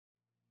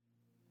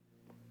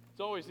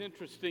always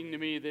interesting to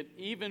me that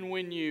even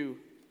when you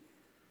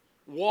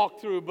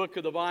walk through a book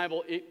of the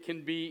Bible, it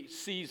can be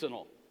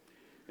seasonal.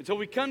 And so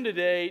we come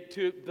today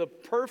to the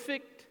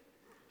perfect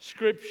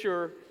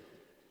scripture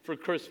for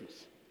Christmas.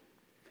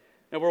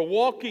 Now we're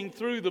walking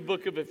through the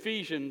book of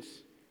Ephesians.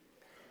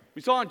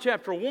 We saw in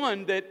chapter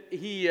 1 that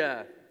he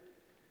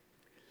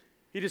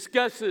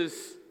discusses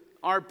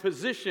our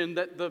position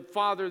that the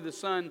Father, the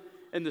Son,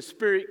 and the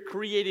Spirit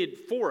created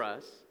for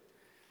us.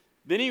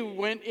 Then he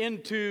went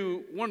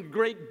into one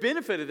great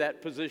benefit of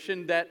that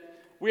position, that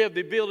we have the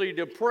ability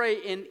to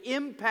pray and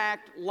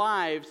impact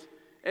lives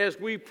as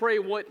we pray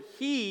what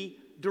he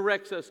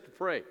directs us to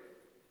pray.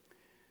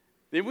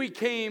 Then we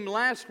came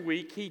last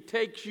week, he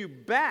takes you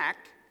back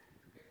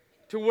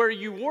to where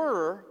you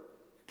were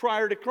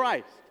prior to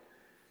Christ.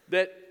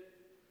 That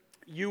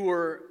you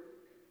were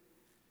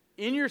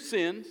in your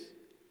sins,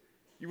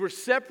 you were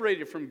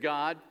separated from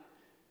God,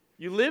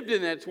 you lived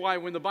in that. That's why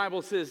when the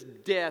Bible says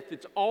death,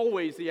 it's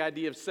always the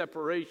idea of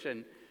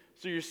separation.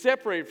 So you're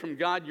separated from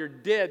God, you're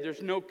dead,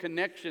 there's no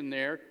connection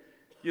there.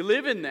 You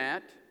live in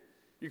that,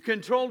 you're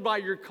controlled by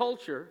your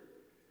culture,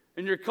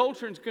 and your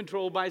culture is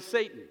controlled by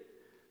Satan.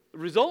 The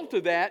result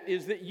of that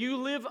is that you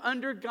live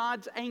under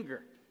God's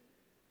anger.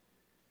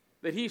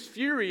 That he's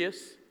furious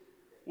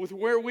with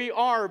where we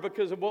are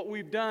because of what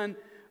we've done,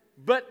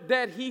 but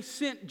that he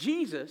sent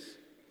Jesus,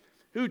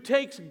 who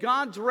takes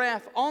God's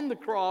wrath on the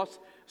cross,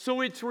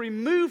 so it's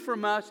removed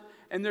from us,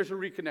 and there's a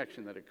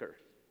reconnection that occurs.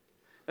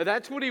 Now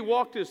that's what he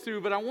walked us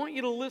through, but I want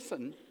you to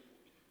listen.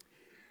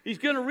 He's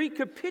going to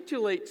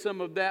recapitulate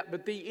some of that,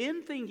 but the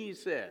end thing he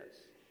says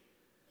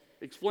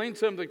explains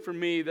something for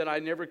me that I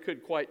never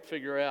could quite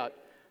figure out.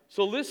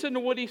 So listen to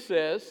what he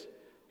says,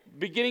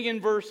 beginning in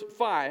verse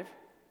 5.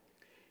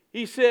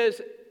 He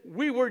says,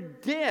 "We were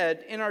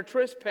dead in our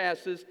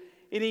trespasses,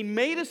 and he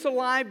made us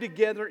alive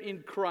together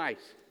in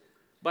Christ.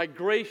 By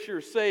grace you're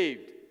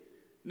saved."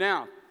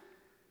 Now,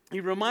 he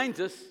reminds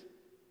us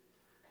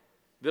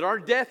that our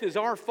death is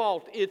our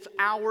fault. It's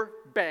our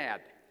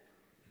bad.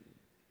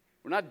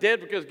 We're not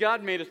dead because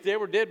God made us dead.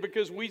 We're dead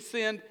because we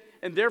sinned,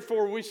 and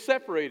therefore we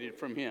separated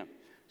from him.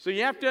 So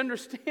you have to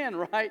understand,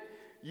 right?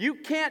 You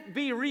can't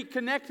be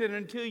reconnected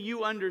until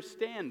you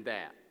understand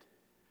that.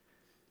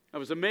 I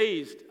was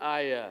amazed.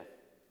 I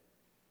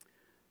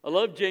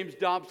love James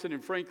Dobson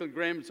and Franklin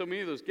Graham and so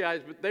many of those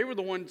guys, but they were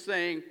the ones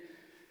saying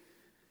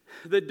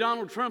that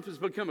Donald Trump has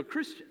become a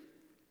Christian.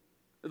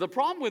 The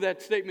problem with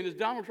that statement is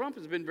Donald Trump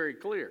has been very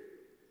clear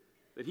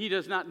that he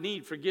does not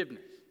need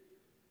forgiveness.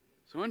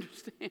 So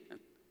understand,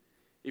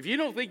 if you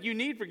don't think you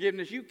need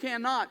forgiveness, you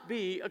cannot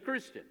be a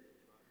Christian.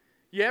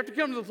 You have to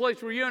come to the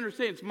place where you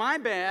understand it's my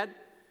bad,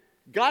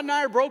 God and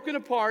I are broken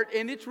apart,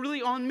 and it's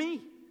really on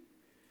me.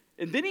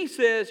 And then he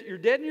says, you're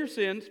dead in your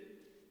sins,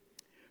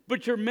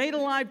 but you're made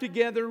alive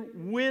together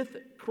with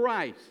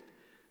Christ.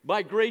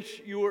 By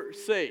grace you're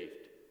saved.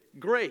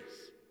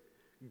 Grace.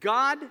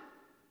 God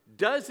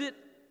does it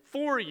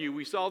for you.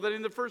 We saw that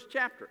in the first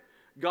chapter.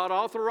 God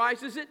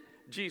authorizes it.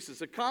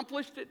 Jesus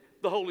accomplished it.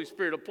 The Holy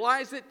Spirit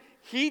applies it.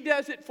 He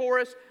does it for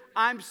us.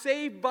 I'm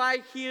saved by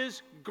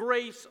his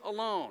grace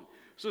alone.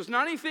 So it's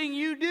not anything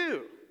you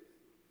do.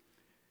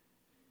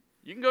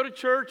 You can go to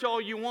church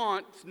all you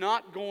want. It's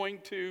not going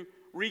to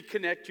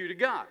reconnect you to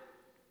God.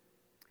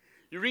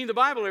 You read the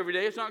Bible every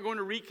day. It's not going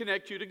to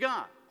reconnect you to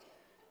God.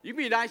 You can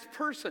be a nice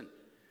person.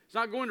 It's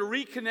not going to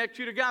reconnect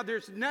you to God.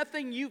 There's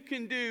nothing you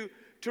can do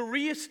to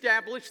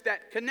reestablish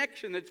that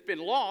connection that's been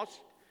lost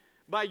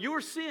by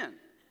your sin.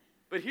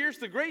 But here's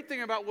the great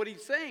thing about what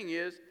he's saying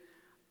is,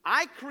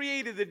 I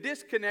created the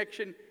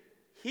disconnection.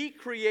 He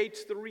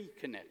creates the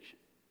reconnection.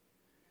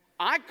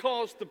 I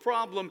caused the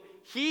problem.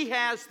 He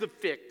has the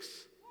fix.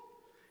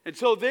 And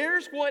so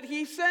there's what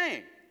he's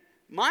saying.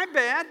 My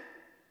bad.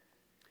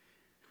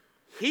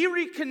 He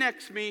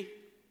reconnects me.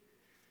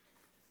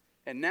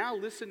 And now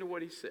listen to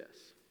what he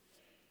says.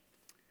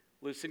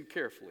 Listen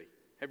carefully.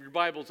 Have your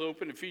Bibles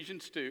open,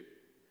 Ephesians 2.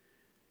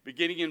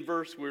 Beginning in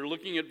we're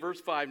looking at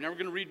verse 5. Now we're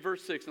going to read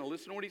verse 6. Now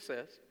listen to what he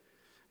says.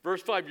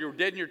 Verse 5, you were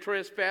dead in your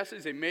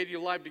trespasses. He made you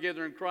alive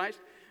together in Christ.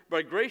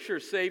 By grace you're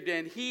saved,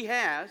 and he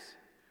has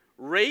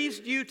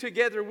raised you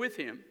together with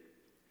him.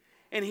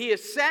 And he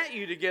has sat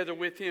you together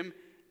with him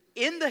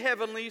in the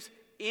heavenlies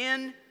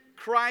in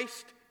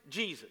Christ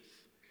Jesus.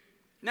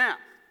 Now,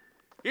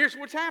 here's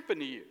what's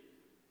happened to you.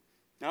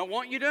 Now, I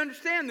want you to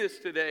understand this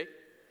today.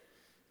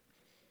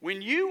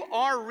 When you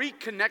are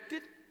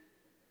reconnected,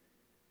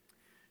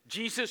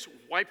 Jesus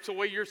wipes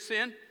away your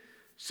sin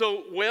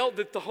so well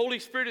that the Holy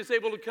Spirit is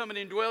able to come and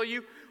indwell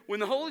you. When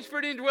the Holy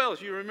Spirit indwells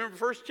you, remember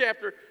first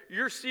chapter,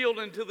 you're sealed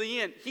until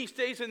the end. He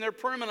stays in there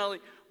permanently.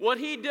 What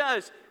he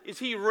does is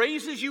he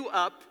raises you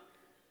up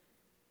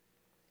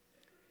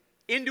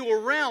into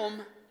a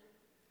realm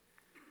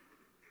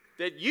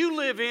that you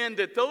live in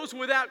that those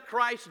without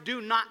Christ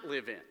do not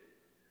live in.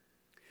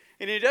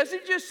 And it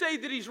doesn't just say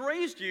that he's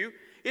raised you,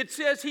 it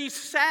says he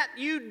sat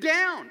you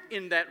down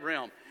in that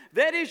realm.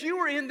 That is, you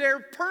are in there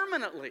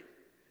permanently.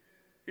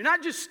 You're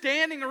not just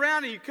standing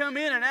around and you come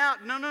in and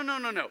out.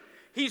 No.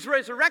 He's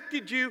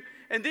resurrected you,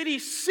 and then he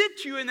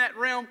sits you in that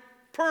realm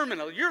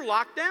permanently. You're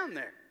locked down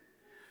there.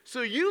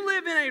 So you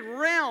live in a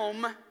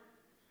realm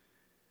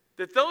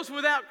that those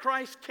without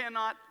Christ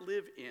cannot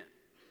live in.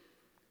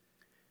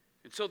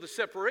 And so the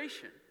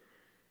separation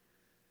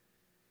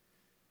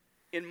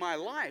in my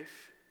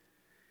life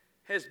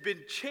has been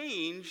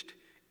changed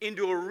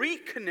into a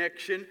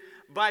reconnection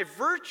by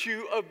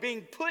virtue of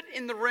being put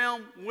in the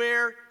realm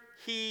where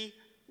he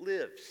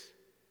lives.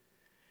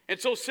 And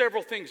so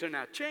several things are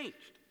now changed.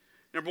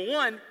 Number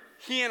one,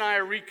 he and I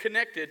are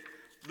reconnected.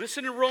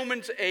 Listen to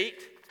Romans 8.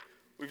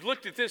 We've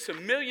looked at this a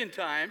million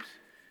times,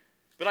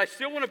 but I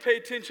still want to pay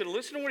attention.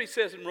 Listen to what he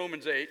says in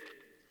Romans 8.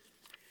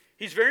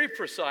 He's very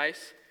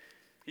precise.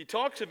 He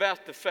talks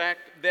about the fact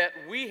that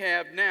we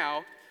have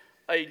now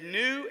a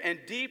new and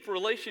deep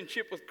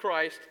relationship with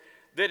Christ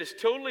that is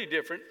totally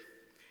different.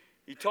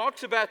 He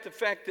talks about the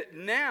fact that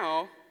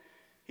now,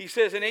 he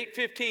says in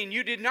 8:15,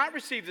 you did not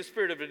receive the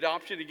spirit of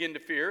adoption again to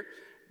fear,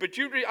 but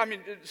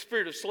the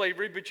spirit of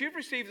slavery, but you've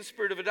received the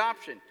spirit of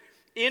adoption,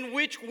 in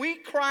which we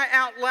cry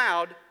out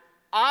loud,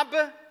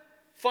 Abba,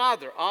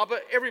 Father. Abba,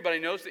 everybody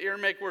knows the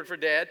Aramaic word for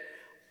dad.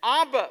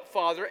 Abba,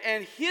 Father,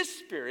 and his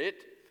spirit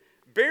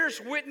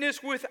bears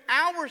witness with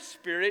our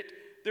spirit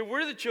that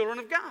we're the children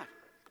of God.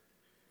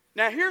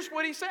 Now here's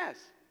what he says.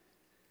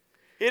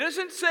 He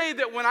doesn't say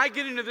that when I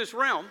get into this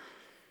realm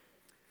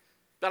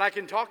that I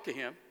can talk to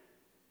him.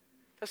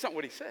 That's not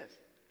what he says.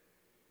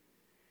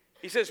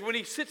 He says when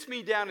he sits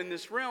me down in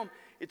this realm,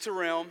 it's a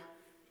realm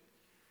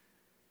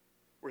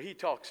where he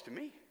talks to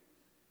me.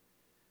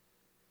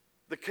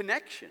 The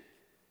connection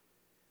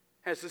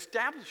has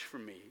established for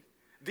me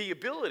the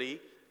ability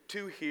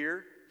to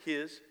hear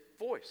his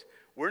voice.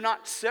 We're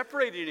not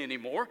separated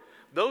anymore.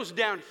 Those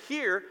down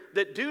here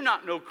that do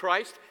not know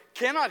Christ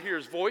cannot hear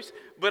his voice,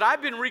 but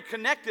I've been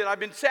reconnected. I've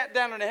been sat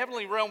down in a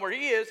heavenly realm where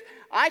he is.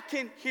 I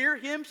can hear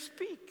him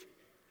speak.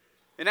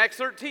 In Acts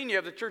 13, you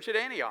have the church at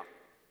Antioch.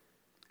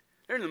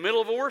 They're in the middle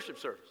of a worship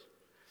service.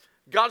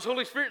 God's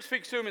Holy Spirit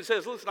speaks to him and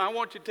says, listen, I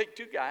want you to take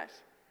two guys,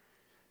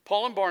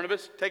 Paul and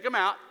Barnabas, take them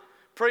out,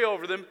 pray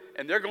over them,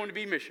 and they're going to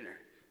be missionaries.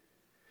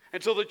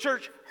 And so the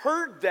church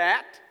heard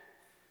that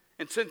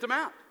and sent them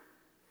out.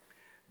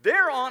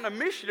 They're on a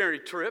missionary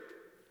trip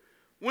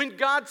when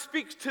God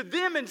speaks to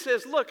them and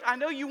says, look, I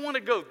know you want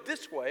to go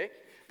this way,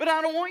 but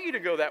I don't want you to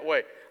go that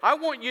way. I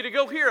want you to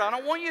go here. I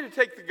don't want you to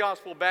take the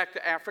gospel back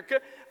to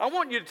Africa. I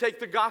want you to take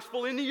the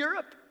gospel into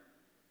Europe.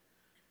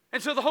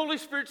 And so the Holy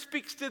Spirit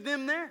speaks to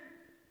them there.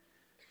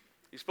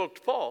 He spoke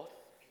to Paul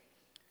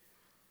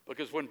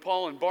because when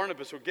Paul and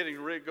Barnabas were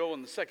getting ready to go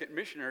on the second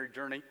missionary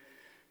journey,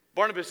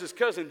 Barnabas'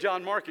 cousin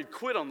John Mark had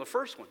quit on the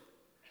first one.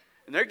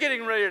 And they're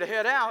getting ready to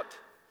head out.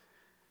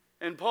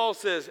 And Paul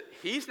says,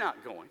 he's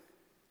not going.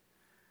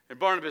 And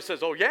Barnabas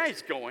says, oh yeah,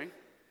 he's going.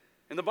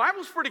 And the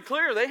Bible's pretty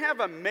clear. They have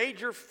a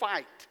major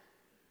fight.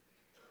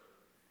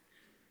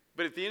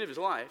 But at the end of his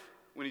life,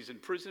 when he's in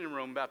prison in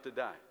Rome about to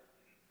die,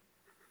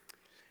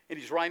 and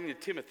he's writing to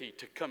Timothy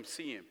to come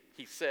see him,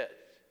 he says,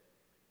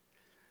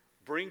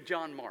 bring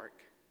John Mark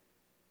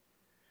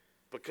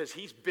because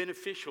he's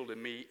beneficial to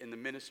me in the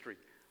ministry.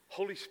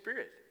 Holy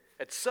Spirit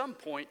at some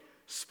point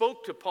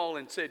spoke to Paul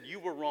and said, you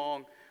were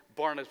wrong,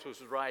 Barnabas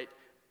was right,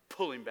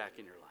 pull him back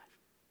in your life.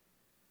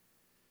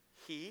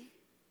 He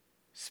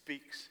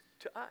speaks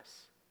to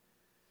us.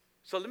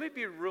 So let me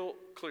be real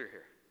clear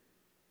here.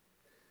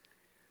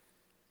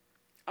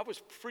 I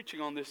was preaching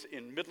on this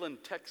in Midland,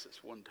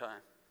 Texas one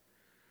time.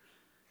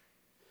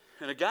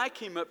 And a guy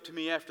came up to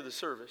me after the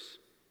service.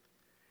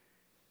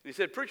 And he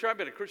said, preacher, I've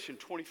been a Christian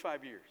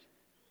 25 years.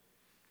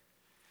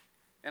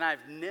 And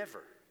I've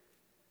never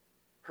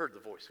heard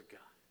the voice of God.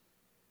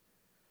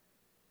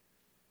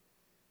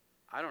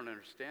 I don't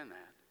understand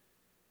that.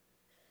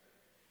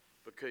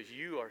 Because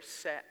you are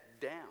sat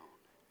down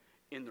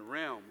in the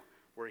realm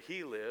where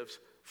he lives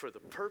for the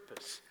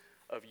purpose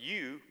of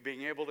you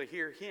being able to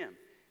hear him.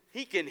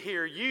 He can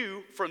hear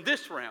you from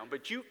this realm,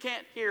 but you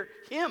can't hear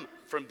him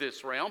from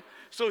this realm.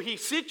 So he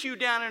sits you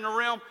down in a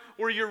realm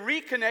where you're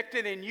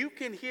reconnected and you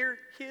can hear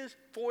his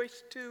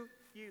voice to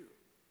you.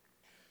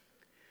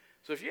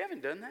 So if you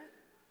haven't done that,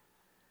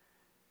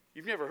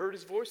 you've never heard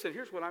his voice, then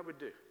here's what I would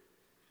do.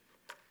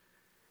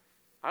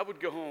 I would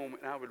go home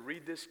and I would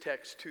read this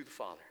text to the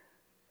Father.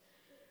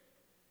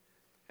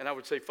 And I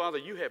would say, Father,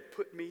 you have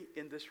put me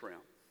in this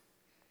realm.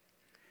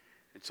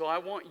 And so I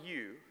want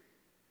you,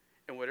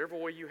 in whatever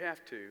way you have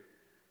to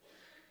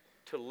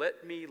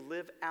let me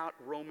live out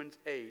Romans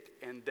 8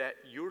 and that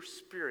your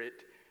spirit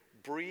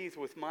breathe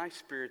with my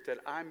spirit that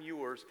I'm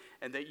yours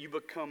and that you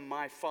become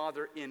my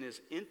Father in as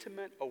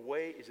intimate a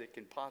way as it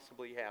can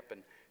possibly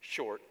happen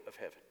short of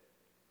heaven.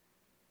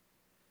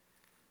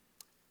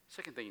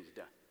 Second thing he's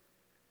done.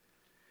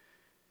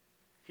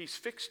 He's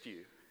fixed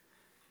you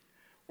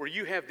where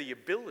you have the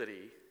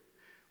ability.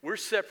 We're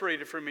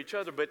separated from each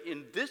other, but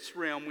in this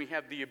realm we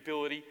have the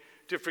ability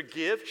to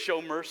forgive,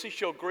 show mercy,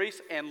 show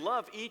grace, and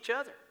love each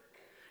other.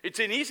 It's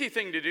an easy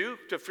thing to do,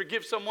 to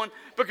forgive someone,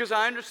 because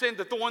I understand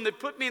that the one that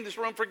put me in this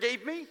room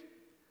forgave me.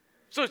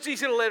 So it's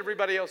easy to let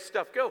everybody else's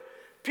stuff go.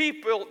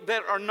 People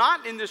that are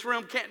not in this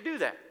realm can't do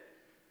that.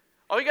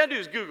 All you got to do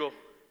is Google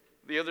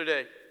the other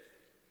day.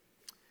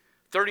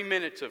 30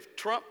 minutes of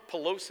Trump,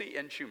 Pelosi,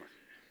 and Schumer.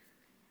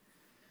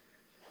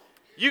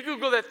 You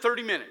Google that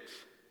 30 minutes.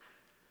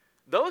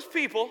 Those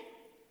people,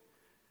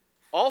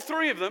 all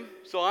three of them,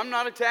 so I'm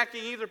not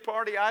attacking either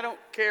party, I don't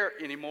care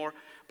anymore,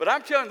 but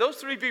I'm telling you, those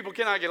three people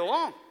cannot get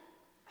along.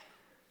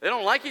 They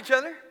don't like each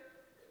other.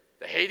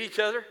 They hate each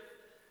other.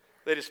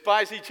 They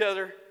despise each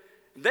other.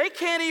 They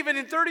can't even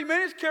in 30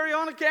 minutes carry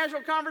on a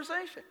casual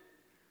conversation.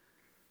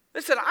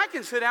 They said, I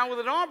can sit down with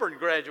an Auburn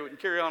graduate and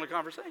carry on a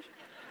conversation.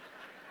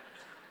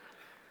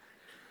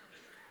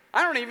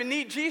 I don't even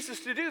need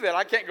Jesus to do that.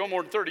 I can't go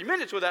more than 30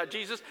 minutes without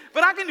Jesus,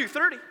 but I can do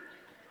 30.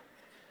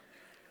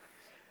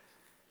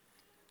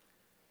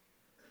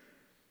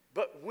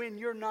 But when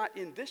you're not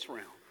in this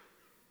realm,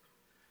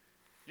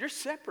 you're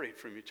separated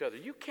from each other.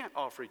 You can't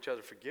offer each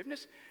other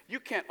forgiveness. You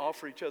can't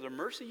offer each other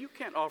mercy. You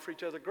can't offer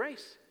each other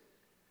grace.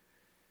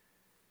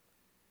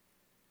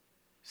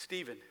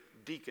 Stephen,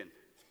 deacon,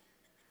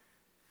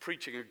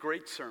 preaching a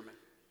great sermon.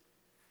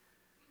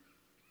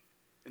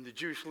 And the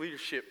Jewish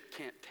leadership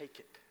can't take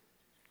it.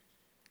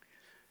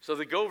 So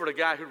they go over to a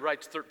guy who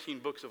writes 13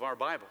 books of our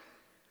Bible.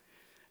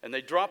 And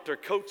they drop their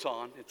coats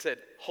on and said,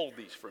 hold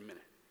these for a minute.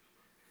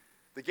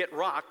 They get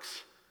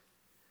rocks.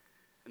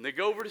 And they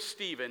go over to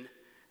Stephen.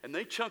 And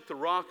they chunk the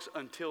rocks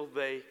until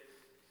they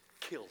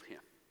kill him.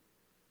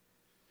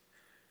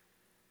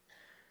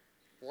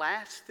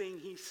 Last thing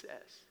he says,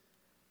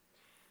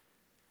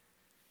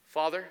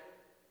 Father,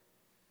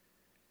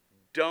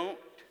 don't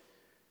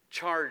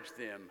charge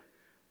them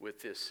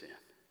with this sin.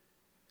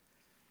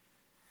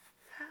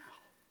 How?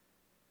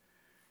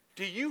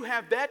 Do you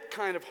have that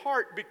kind of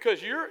heart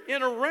because you're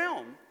in a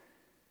realm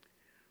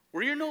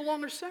where you're no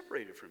longer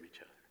separated from each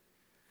other?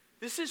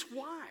 This is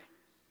why.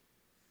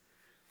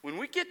 When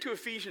we get to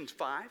Ephesians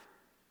 5,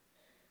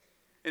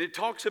 and it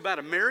talks about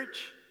a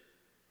marriage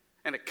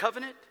and a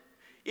covenant,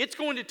 it's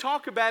going to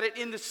talk about it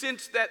in the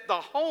sense that the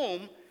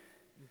home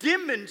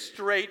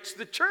demonstrates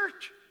the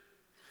church.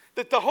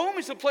 That the home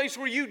is a place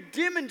where you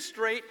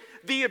demonstrate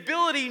the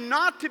ability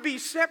not to be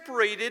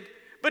separated,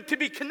 but to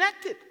be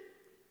connected.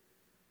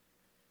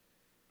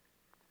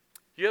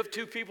 You have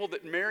two people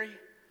that marry,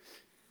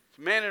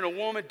 a man and a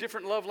woman,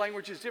 different love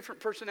languages,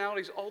 different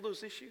personalities, all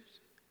those issues.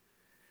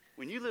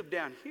 When you live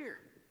down here,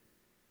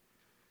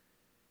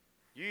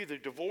 you either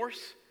divorce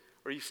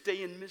or you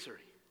stay in misery.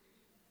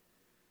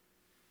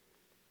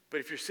 But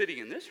if you're sitting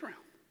in this realm,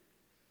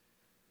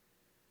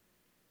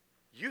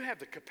 you have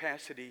the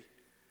capacity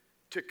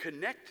to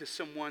connect to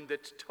someone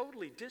that's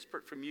totally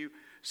disparate from you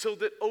so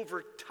that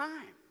over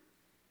time,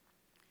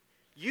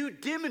 you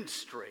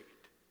demonstrate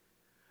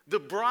the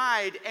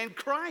bride and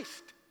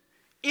Christ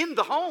in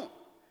the home.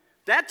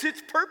 That's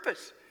its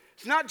purpose.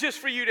 It's not just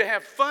for you to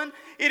have fun.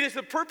 It is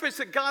the purpose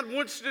that God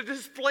wants to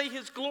display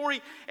His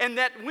glory and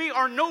that we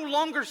are no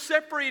longer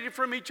separated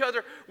from each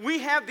other. We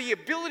have the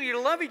ability to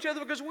love each other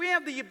because we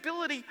have the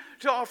ability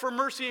to offer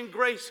mercy and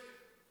grace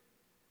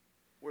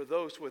where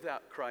those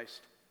without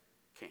Christ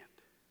can't.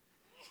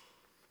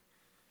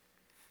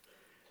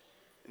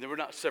 And then we're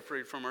not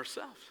separated from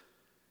ourselves.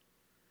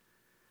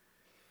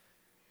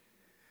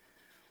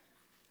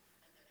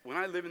 When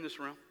I live in this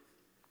realm,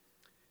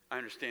 I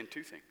understand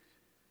two things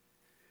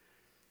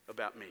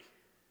about me.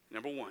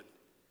 Number one,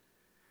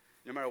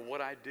 no matter what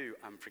I do,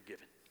 I'm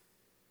forgiven.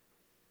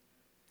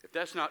 If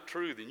that's not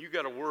true, then you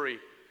got to worry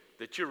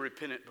that you're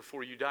repentant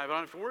before you die. But I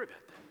don't have to worry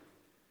about that.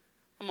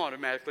 I'm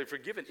automatically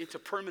forgiven. It's a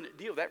permanent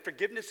deal. That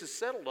forgiveness is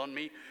settled on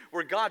me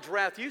where God's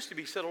wrath used to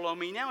be settled on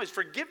me. Now His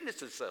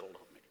forgiveness is settled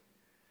on me.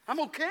 I'm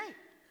okay.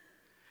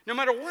 No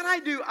matter what I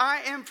do,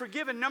 I am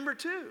forgiven. Number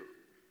two,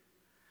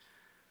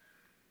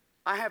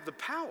 I have the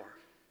power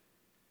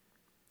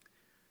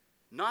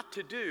not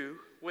to do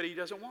what He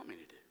doesn't want me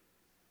to do.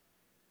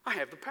 I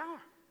have the power.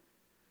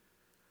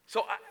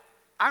 So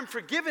I'm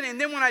forgiven, and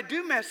then when I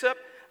do mess up,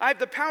 I have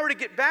the power to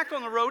get back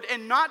on the road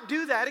and not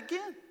do that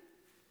again.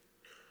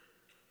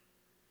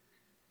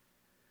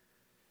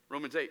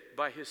 Romans 8,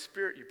 by His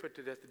Spirit you put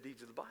to death the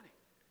deeds of the body.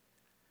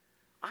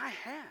 I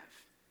have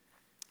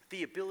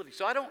the ability.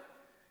 So I don't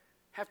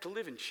have to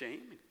live in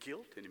shame and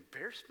guilt and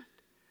embarrassment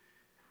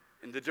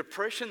and the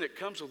depression that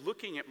comes with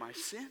looking at my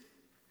sin.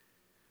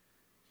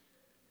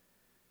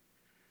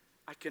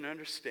 I can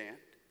understand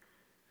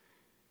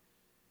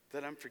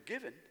that I'm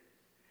forgiven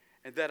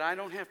and that I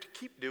don't have to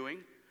keep doing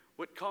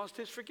what caused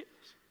His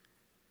forgiveness.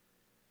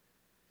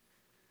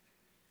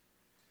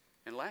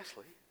 And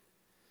lastly,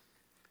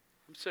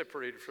 I'm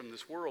separated from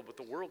this world, but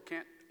the world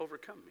can't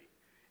overcome me.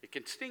 It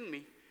can sting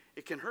me,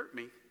 it can hurt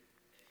me,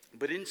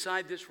 but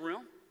inside this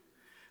realm,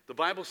 the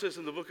Bible says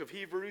in the book of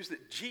Hebrews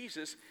that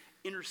Jesus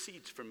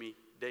intercedes for me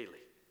daily.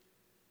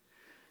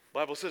 The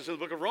Bible says in the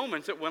book of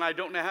Romans that when I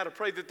don't know how to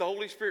pray, that the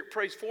Holy Spirit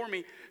prays for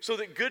me so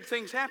that good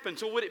things happen.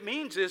 So what it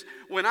means is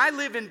when I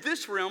live in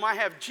this realm, I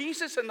have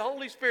Jesus and the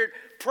Holy Spirit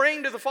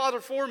praying to the Father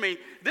for me.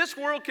 This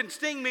world can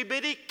sting me,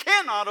 but it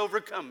cannot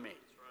overcome me.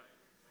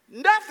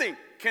 Nothing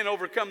can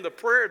overcome the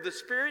prayer of the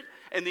Spirit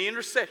and the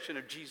intercession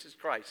of Jesus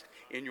Christ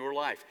in your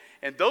life.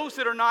 And those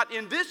that are not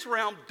in this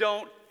realm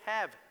don't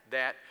have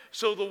that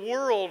so the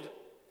world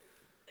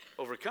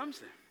overcomes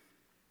them.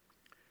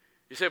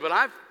 You say, but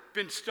I've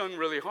been stung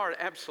really hard.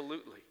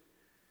 Absolutely.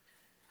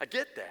 I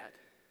get that.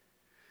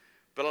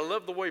 But I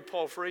love the way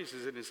Paul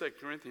phrases it in 2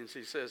 Corinthians.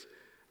 He says,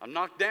 I'm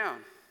knocked down,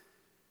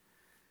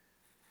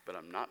 but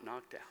I'm not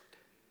knocked out.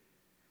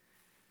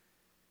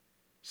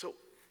 So,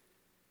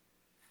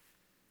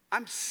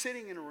 I'm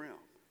sitting in a realm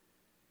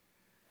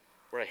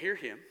where I hear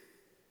him.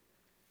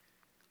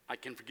 I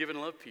can forgive and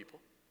love people.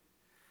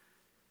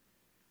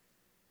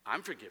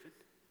 I'm forgiven.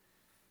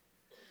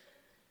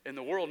 And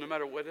the world, no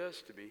matter what it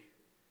does to me,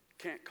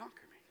 can't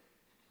conquer me.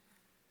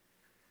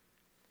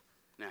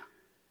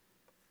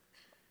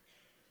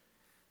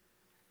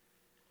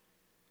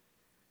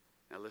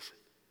 Now listen,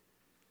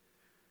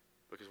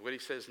 because what he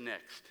says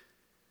next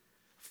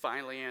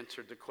finally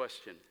answered the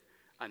question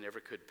I never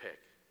could peg.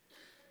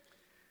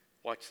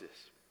 Watch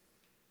this.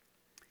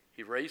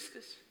 He raised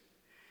us.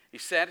 He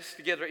sat us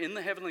together in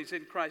the heavenlies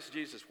in Christ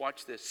Jesus.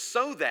 Watch this.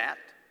 So that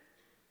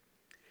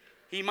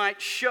he might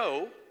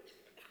show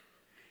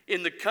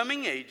in the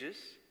coming ages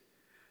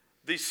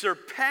the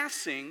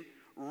surpassing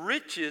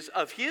riches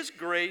of his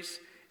grace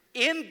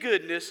in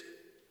goodness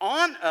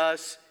on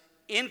us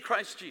in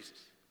Christ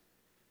Jesus.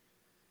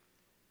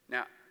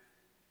 Now,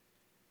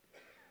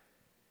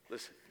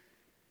 listen.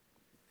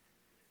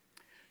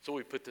 So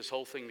we put this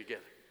whole thing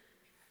together.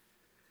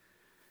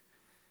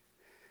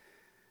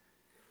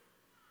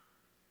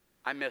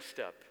 I messed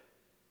up,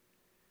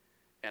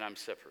 and I'm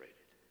separated.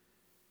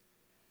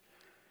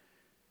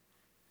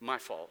 My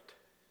fault.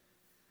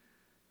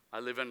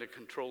 I live under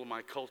control of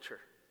my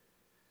culture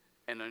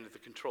and under the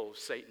control of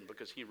Satan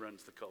because he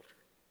runs the culture.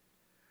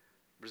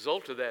 The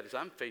result of that is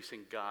I'm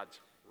facing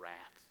God's wrath.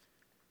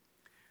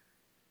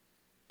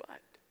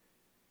 But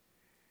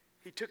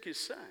he took his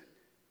son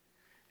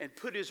and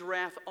put his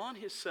wrath on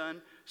his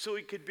son so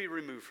he could be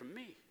removed from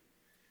me.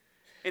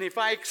 And if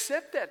I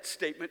accept that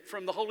statement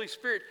from the Holy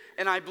Spirit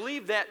and I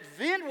believe that,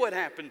 then what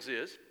happens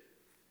is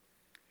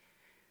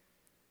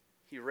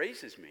he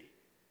raises me.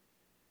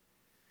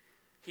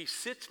 He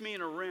sits me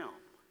in a realm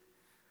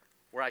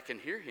where I can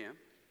hear him.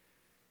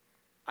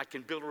 I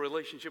can build a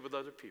relationship with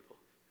other people.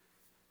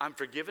 I'm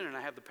forgiven and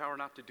I have the power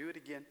not to do it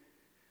again.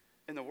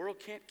 And the world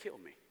can't kill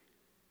me.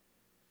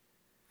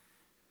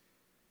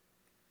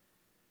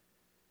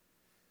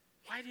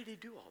 Why did he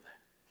do all that?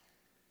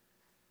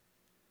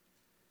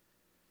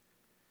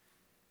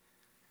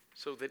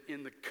 So that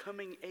in the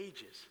coming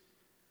ages,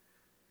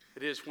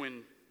 it is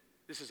when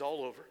this is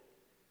all over,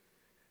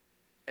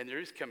 and there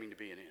is coming to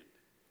be an end.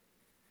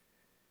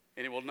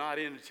 And it will not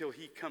end until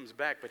he comes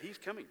back, but he's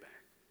coming back.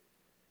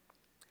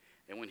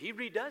 And when he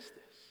redoes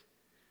this,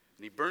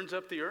 and he burns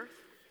up the earth,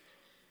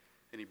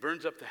 and he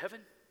burns up the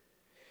heaven,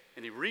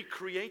 and he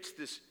recreates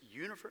this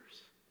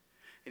universe,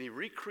 and he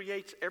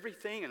recreates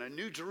everything, and a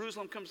new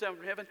Jerusalem comes down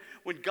from heaven.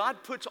 When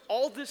God puts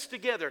all this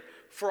together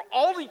for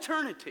all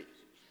eternity,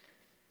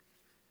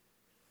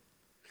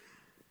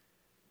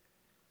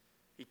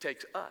 he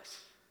takes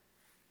us,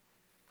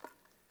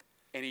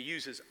 and he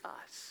uses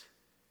us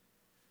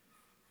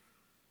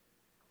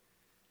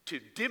to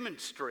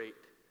demonstrate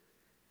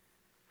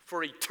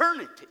for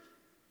eternity.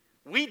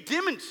 We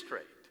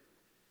demonstrate.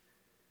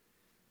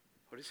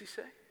 What does he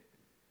say?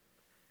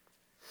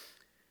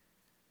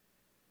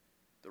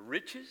 The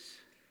riches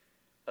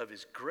of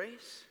his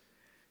grace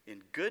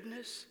in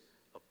goodness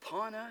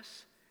upon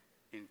us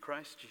in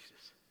Christ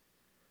Jesus.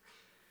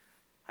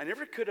 I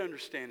never could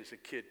understand as a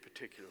kid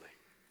particularly.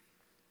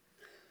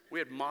 We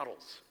had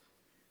models.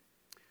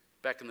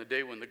 Back in the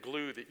day when the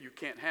glue that you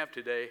can't have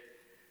today,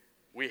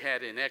 we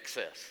had in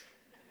excess.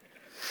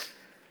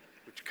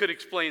 Which could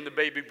explain the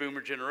baby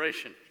boomer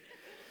generation.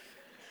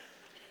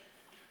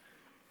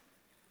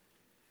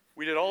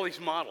 We did all these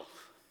models.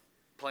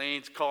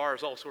 Planes,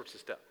 cars, all sorts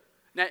of stuff.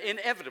 Now,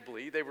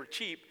 inevitably, they were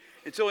cheap.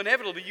 And so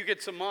inevitably, you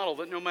get some model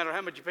that no matter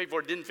how much you paid for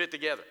it, didn't fit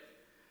together.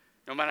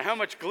 No matter how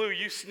much glue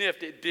you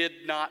sniffed, it did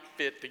not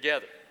fit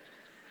together.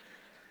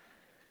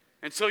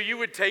 And so you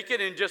would take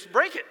it and just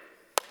break it.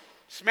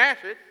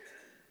 Smash it.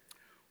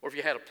 Or if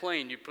you had a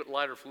plane, you'd put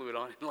lighter fluid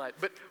on it and light.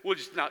 But we'll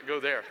just not go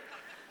there.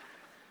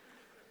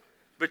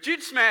 But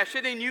you'd smash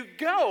it and you'd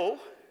go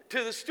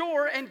to the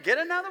store and get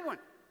another one.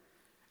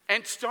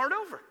 And start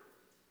over.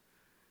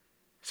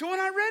 So when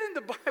I read in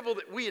the Bible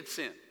that we had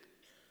sinned.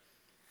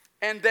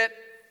 And that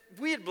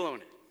we had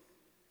blown it.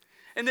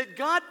 And that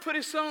God put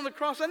his son on the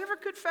cross. I never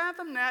could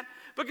fathom that.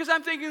 Because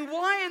I'm thinking,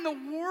 why in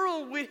the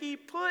world would he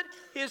put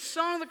his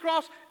son on the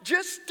cross?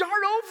 Just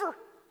start over.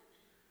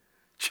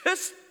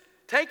 Just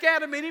take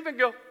Adam and Eve and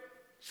go,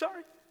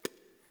 sorry.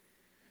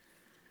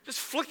 Just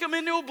flick them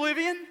into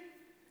oblivion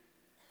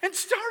and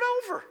start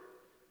over.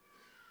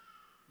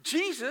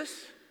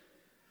 Jesus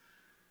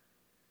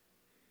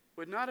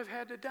would not have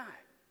had to die.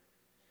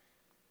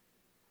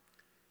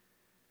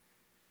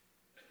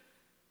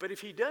 But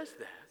if he does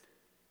that,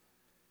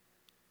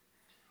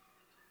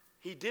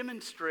 he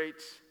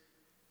demonstrates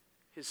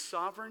his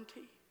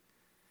sovereignty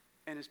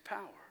and his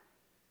power.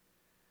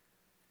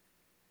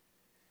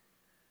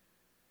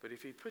 But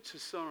if he puts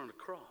his son on a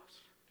cross,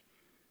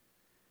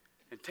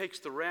 and takes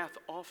the wrath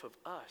off of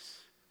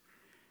us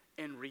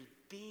and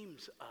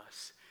redeems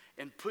us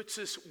and puts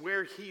us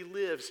where he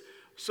lives.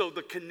 So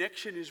the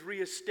connection is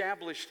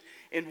reestablished.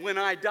 And when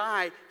I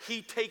die,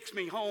 he takes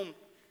me home.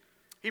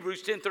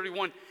 Hebrews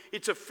 10:31,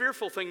 it's a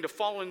fearful thing to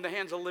fall in the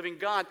hands of the living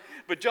God.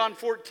 But John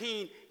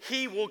 14,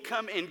 he will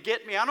come and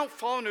get me. I don't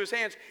fall into his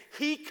hands.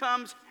 He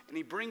comes and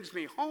he brings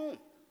me home.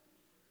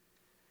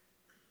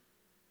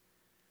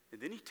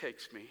 And then he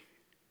takes me.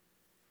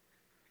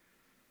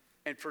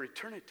 And for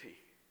eternity,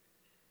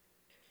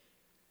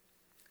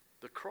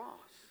 the cross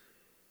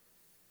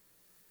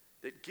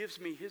that gives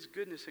me his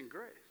goodness and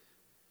grace.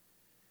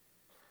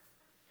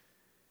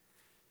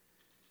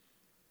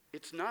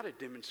 It's not a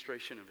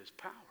demonstration of his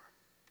power.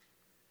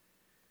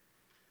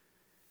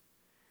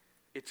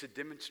 It's a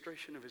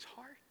demonstration of his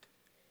heart.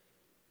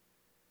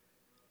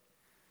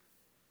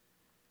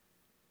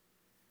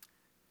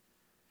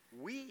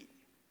 We,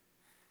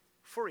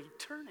 for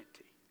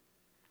eternity.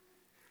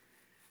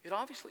 It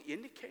obviously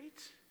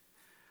indicates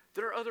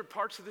there are other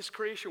parts of this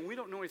creation we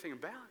don't know anything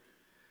about.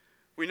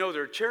 We know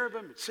there are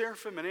cherubim and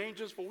seraphim and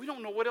angels, but we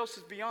don't know what else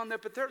is beyond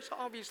that. But there's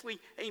obviously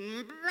a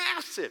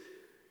massive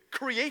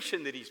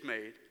creation that he's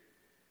made.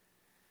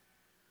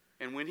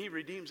 And when he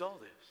redeems all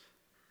this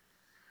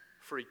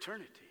for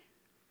eternity,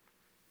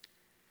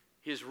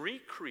 his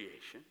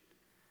recreation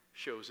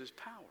shows his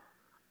power.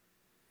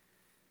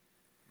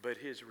 But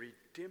his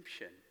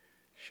redemption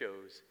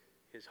shows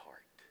his heart.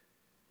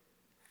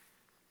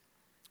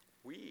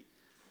 We,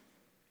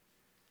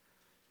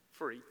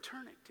 for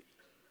eternity,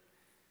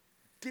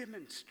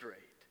 demonstrate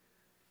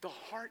the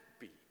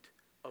heartbeat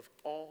of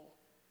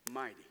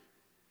Almighty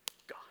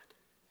God.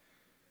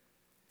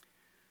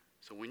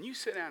 So when you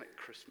sit down at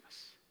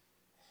Christmas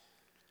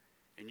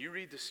and you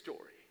read the story,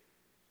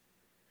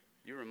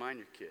 you remind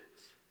your kids,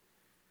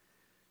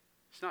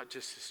 it's not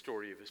just a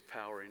story of his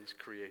power and his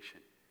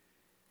creation.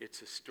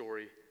 It's a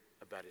story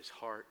about his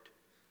heart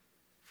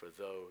for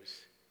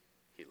those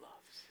he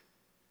loves.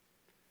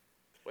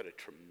 What a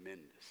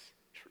tremendous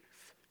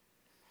truth.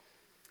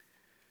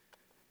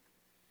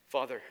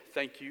 Father,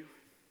 thank you.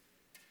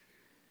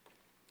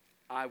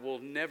 I will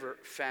never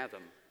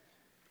fathom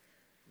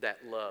that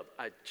love.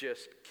 I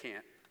just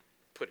can't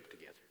put it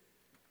together.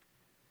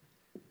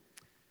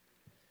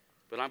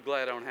 But I'm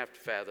glad I don't have to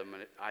fathom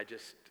it. I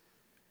just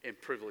am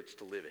privileged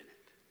to live in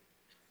it.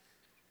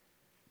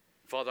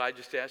 Father, I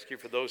just ask you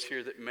for those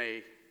here that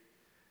may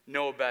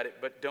know about it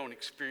but don't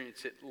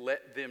experience it,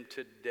 let them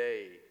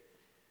today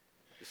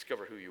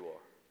discover who you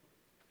are.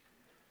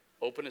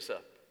 Open us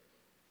up.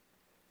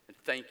 And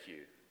thank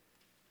you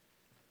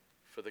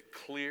for the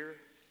clear,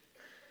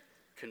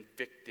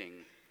 convicting,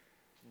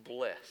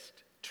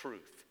 blessed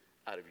truth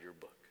out of your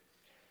book.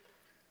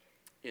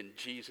 In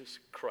Jesus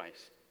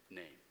Christ's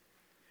name.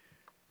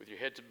 With your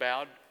heads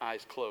bowed,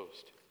 eyes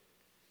closed.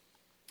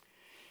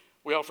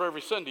 We offer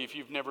every Sunday, if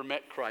you've never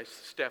met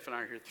Christ, Steph and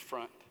I are here at the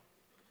front.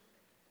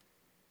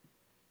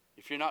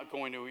 If you're not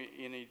going to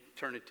in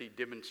eternity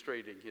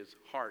demonstrating his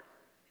heart,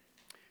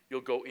 you'll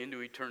go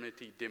into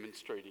eternity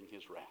demonstrating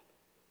his wrath.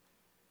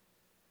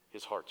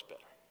 His heart's better.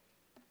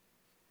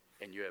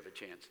 And you have a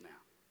chance now.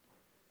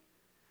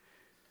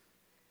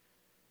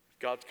 If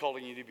God's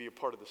calling you to be a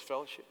part of this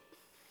fellowship,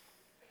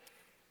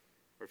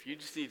 or if you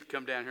just need to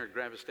come down here and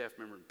grab a staff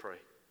member and pray,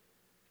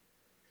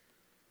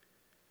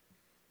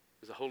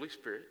 as the Holy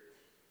Spirit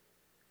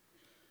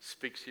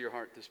speaks to your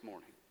heart this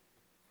morning,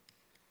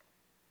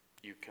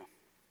 you come.